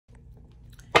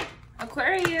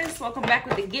Aquarius, welcome back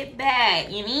with the get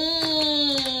back. You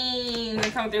mean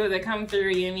they come through,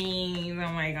 you mean.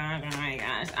 Oh my god, oh my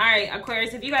gosh. All right,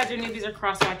 Aquarius, if you guys are newbies or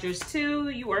cross watchers too,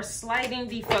 you are sliding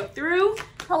the fuck through.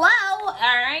 Hello. All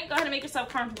right, go ahead and make yourself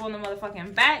comfortable in the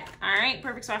motherfucking back. All right,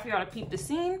 perfect spot for y'all to peep the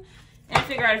scene and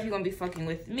figure out if you're gonna be fucking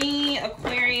with me.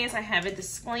 Aquarius, I have a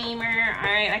disclaimer. All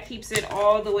right, I keeps it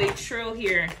all the way true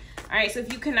here. All right, so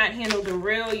if you cannot handle the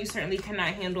real, you certainly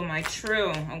cannot handle my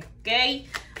true, okay?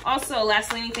 Also,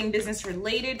 lastly, anything business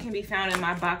related can be found in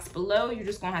my box below. You're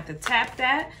just gonna have to tap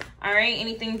that. All right,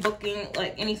 anything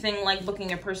like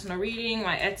booking a personal reading,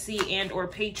 my Etsy and or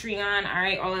Patreon. All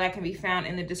right, all of that can be found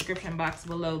in the description box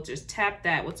below. Just tap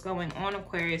that. What's going on,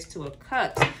 Aquarius, to a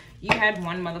cut. You had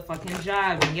one motherfucking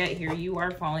job, and yet here you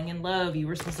are falling in love. You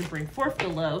were supposed to bring forth the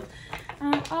love.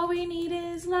 All we need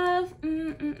is love. All we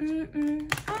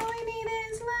need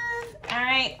is love. All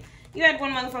right. You had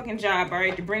one motherfucking job, all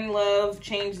right, to bring love,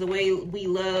 change the way we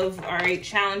love, all right,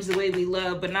 challenge the way we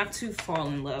love, but not to fall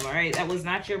in love, all right? That was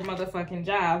not your motherfucking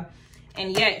job.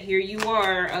 And yet, here you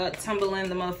are, tumbling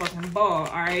the motherfucking ball,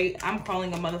 all right? I'm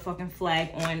calling a motherfucking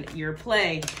flag on your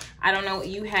play. I don't know,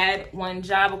 you had one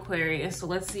job, Aquarius, so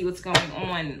let's see what's going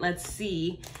on. Let's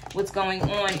see what's going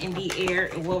on in the air,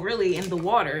 well, really in the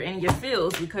water, in your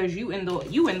fields, because you in the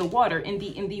water, in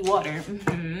the water.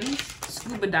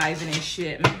 Scuba diving and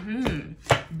shit.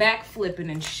 Back flipping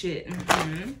and shit.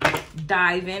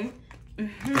 Diving.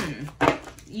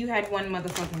 You had one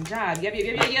motherfucking job.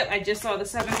 Yep. I just saw the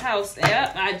 7th house.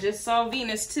 Yep, I just saw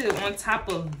Venus too. On top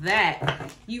of that,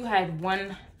 you had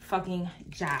one fucking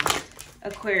job.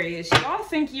 Aquarius, y'all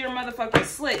think you're motherfucking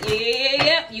slick.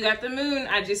 Yep. You got the moon.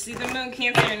 I just see the moon.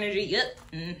 Cancer energy.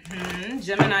 Yep.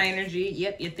 Gemini energy.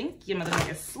 Yep. You think you're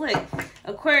motherfucking slick.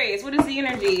 Aquarius, what is the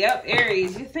energy? Yep.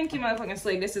 Aries, you think you're motherfucking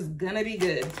slick. This is gonna be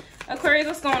good. Aquarius,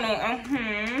 what's going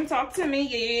on? Talk to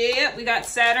me. Yep. We got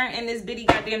Saturn in this bitty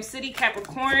goddamn city.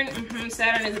 Capricorn.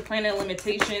 Saturn is a planet of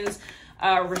limitations,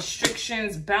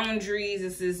 restrictions, boundaries.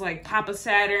 This is like Papa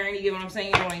Saturn, you get what I'm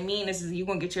saying? You know what I mean? This is, you're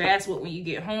gonna get your ass whooped when you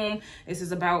get home. This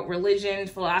is about religion,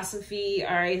 philosophy,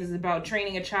 all right? This is about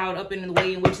training a child up in the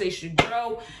way in which they should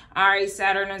grow. All right,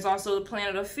 Saturn is also the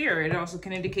planet of fear. It also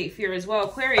can indicate fear as well.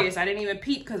 Aquarius, I didn't even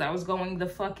peep because I was going the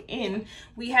fuck in.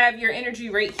 We have your energy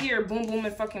right here, boom, boom,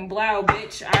 and fucking blow,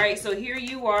 bitch. All right, so here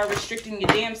you are restricting your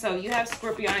damn self. You have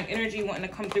Scorpionic energy wanting to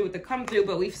come through with the come through,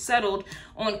 but we've settled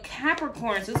on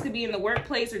Capricorn. So this could be in the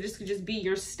workplace, or this could just be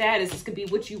your status. This could be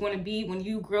what you want to be when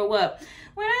you grow up.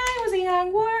 When I was a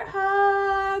young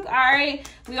warthog. All right,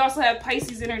 we also have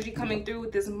Pisces energy coming through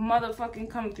with this motherfucking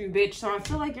come through, bitch. So I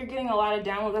feel like you're getting a lot of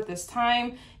downloads at this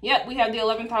time. Yep, we have the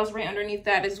 11th house right underneath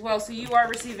that as well. So you are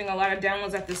receiving a lot of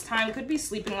downloads at this time. Could be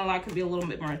sleeping a lot, could be a little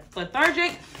bit more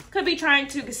lethargic, could be trying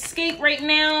to escape right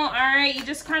now. All right, you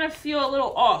just kind of feel a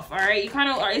little off. All right, you kind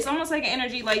of, it's almost like an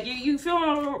energy, like you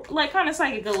feel like kind of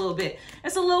psychic a little bit.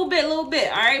 It's a little bit.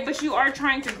 All right, but you are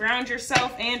trying to ground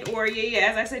yourself, and or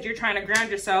as I said, you're trying to ground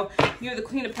yourself. You have the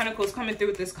Queen of Pentacles coming through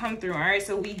with this come through. All right,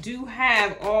 so we do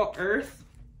have all Earth.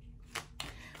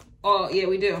 Oh, yeah,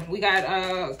 we do. We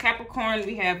got Capricorn,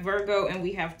 we have Virgo, and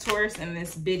we have Taurus in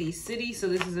this bitty city. So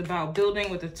this is about building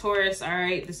with the Taurus, all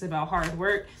right? This is about hard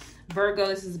work. Virgo,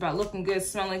 this is about looking good,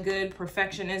 smelling good,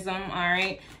 perfectionism, all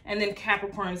right? And then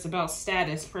Capricorn is about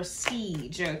status,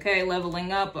 prestige, okay?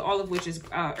 Leveling up, all of which is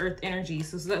Earth energy.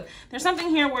 So there's something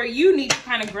here where you need to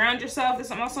kind of ground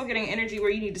yourself. I'm also getting energy where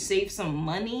you need to save some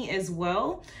money as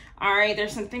well. All right,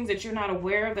 there's some things that you're not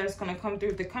aware of that's going to come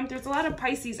through. There's a lot of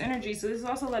Pisces energy. So this is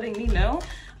also letting me know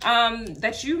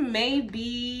that you may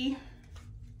be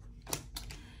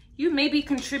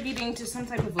contributing to some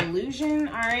type of illusion,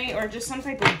 all right, or just some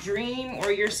type of dream,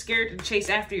 or you're scared to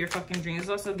chase after your fucking dream. It's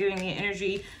also giving me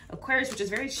energy, Aquarius, which is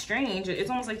very strange.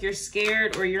 It's almost like you're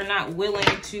scared or you're not willing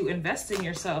to invest in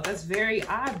yourself. That's very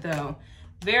odd, though.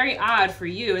 Very odd for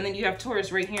you. And then you have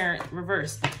Taurus right here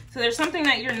reversed. So there's something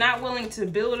that you're not willing to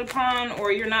build upon,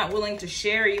 or you're not willing to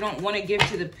share. You don't want to give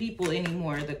to the people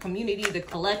anymore, the community, the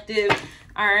collective.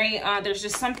 All right, there's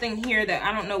just something here that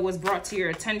I don't know was brought to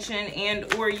your attention,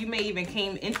 and or you may even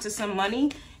came into some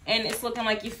money, and it's looking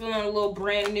like you're feeling a little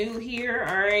brand new here.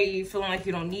 All right, you feeling like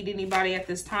you don't need anybody at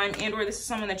this time, and or this is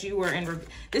someone that you were in.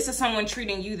 This is someone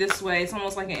treating you this way. It's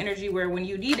almost like an energy where when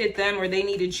you needed them or they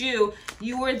needed you,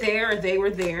 you were there or they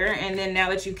were there, and then now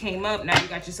that you came up, now you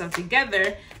got yourself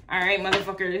together. All right,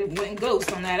 motherfucker went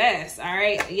ghost on that ass. All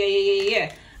right,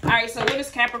 yeah. All right, so what is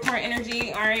Capricorn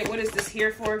energy? All right, what is this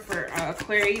here for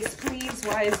Aquarius, please?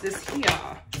 Why is this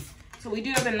here? So we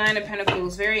do have the 9 of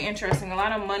Pentacles. Very interesting. A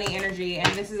lot of money energy,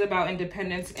 and this is about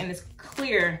independence, and it's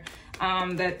clear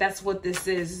That's what this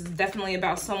is. It's definitely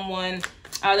about someone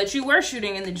that you were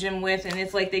shooting in the gym with, and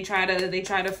it's like they try to dip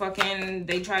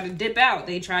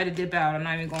out. I'm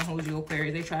not even gonna hold you,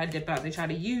 Aquarius. They try to dip out. They try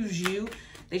to use you.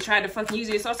 They try to fucking use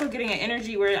you. It's also getting an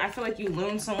energy where I feel like you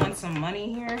loan someone some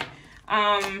money here.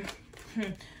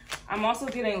 I'm also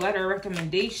getting letter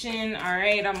recommendation. All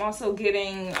right. I'm also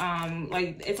getting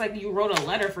like, it's like you wrote a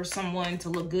letter for someone to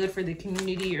look good for the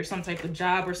community or some type of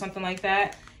job or something like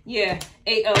that. Yeah,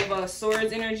 8 of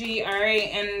Swords energy. All right.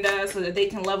 And so that they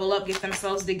can level up, get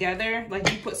themselves together. Like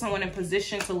you put someone in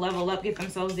position to level up, get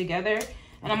themselves together.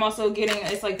 And I'm also getting,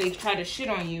 it's like they try to shit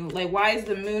on you. Like, why is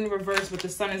the moon reversed but the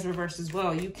sun is reversed as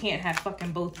well? You can't have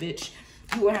fucking both, bitch.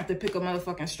 You will have to pick a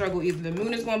motherfucking struggle. Either the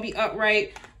moon is going to be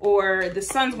upright or the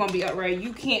sun's going to be upright.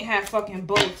 You can't have fucking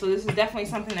both. So this is definitely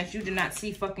something that you did not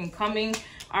see fucking coming.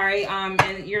 All right.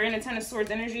 And you're in a 10 of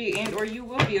Swords energy, and or you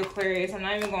will be, Aquarius. I'm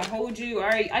not even going to hold you. All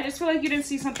right. I just feel like you didn't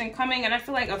see something coming, and I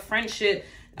feel like a friendship,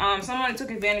 someone took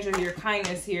advantage of your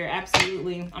kindness here.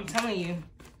 Absolutely. I'm telling you.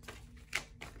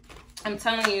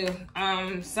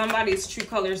 Somebody's true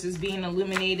colors is being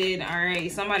illuminated. All right.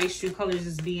 Somebody's true colors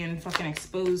is being fucking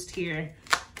exposed here.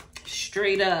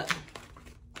 Straight up.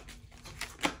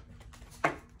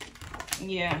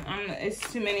 Yeah,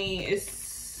 it's too many.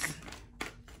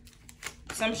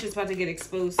 Some shit's about to get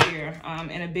exposed here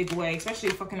in a big way, especially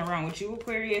fucking around with you,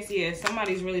 Aquarius. Yeah,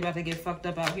 somebody's really about to get fucked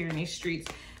up out here in these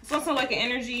streets. It's also like an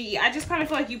energy. I just kind of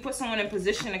feel like you put someone in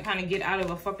position to kind of get out of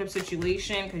a fucked up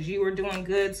situation because you were doing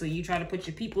good. So you try to put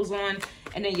your peoples on,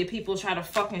 and then your people try to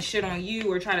fucking shit on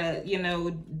you or try to, you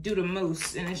know, do the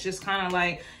most. And it's just kind of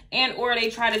like, and or they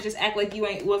try to just act like you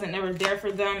wasn't never there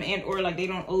for them, and or like they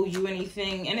don't owe you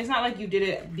anything. And it's not like you did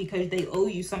it because they owe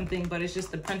you something, but it's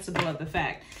just the principle of the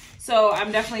fact. So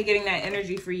I'm definitely getting that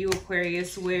energy for you,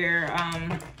 Aquarius, where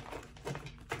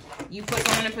you put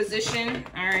someone in position.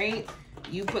 All right.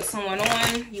 You put someone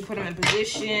on, you put them in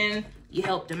position, you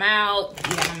helped them out,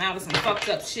 you got them out of some fucked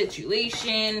up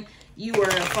situation, you were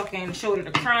a fucking shoulder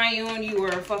to cry on, you were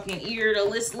a fucking ear to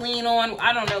lean on,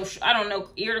 I don't know,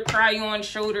 ear to cry on,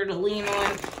 shoulder to lean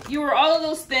on. You were all of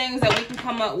those things that we can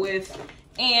come up with.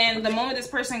 And the moment this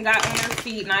person got on their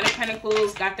feet, 9 of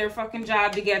Pentacles, got their fucking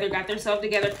job together, got themselves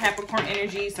together, Capricorn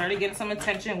energy, started getting some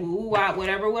attention, woo, wah,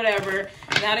 whatever.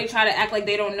 Now they try to act like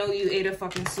they don't know you, 8 of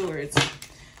fucking Swords.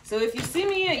 So if you see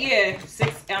me, yeah,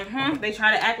 6, they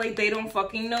try to act like they don't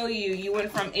fucking know you. You went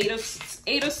from 8 of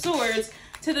Swords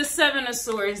to the 7 of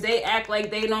Swords. They act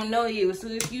like they don't know you. So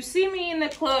if you see me in the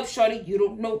club, shorty, you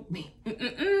don't know me.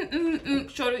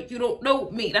 Shorty, you don't know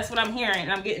me. That's what I'm hearing.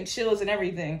 I'm getting chills and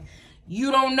everything.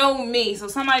 You don't know me. So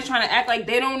somebody's trying to act like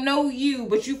they don't know you,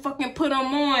 but you fucking put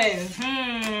them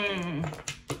on.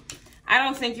 I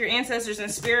don't think your ancestors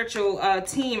and spiritual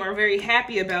team are very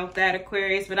happy about that,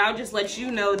 Aquarius, but I'll just let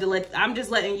you know, I'm just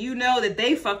letting you know that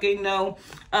they fucking know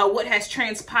what has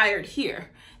transpired here.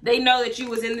 They know that you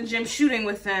was in the gym shooting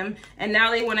with them, and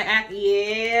now they want to act,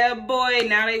 yeah, boy,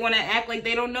 now they want to act like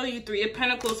they don't know you. 3 of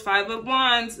Pentacles, 5 of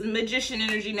Wands, Magician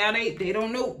energy. Now they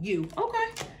don't know you.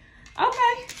 Okay. All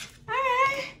right.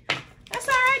 That's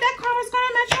all right. That karma's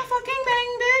gonna match your fucking bang,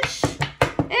 bitch.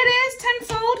 It is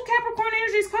tenfold. Capricorn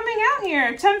energy is coming out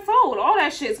here. Tenfold. All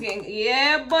that shit's getting,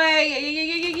 yeah, boy.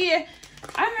 Yeah.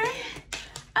 All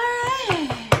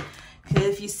right.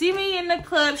 If you see me in the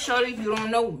club, shorty, you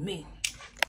don't know me.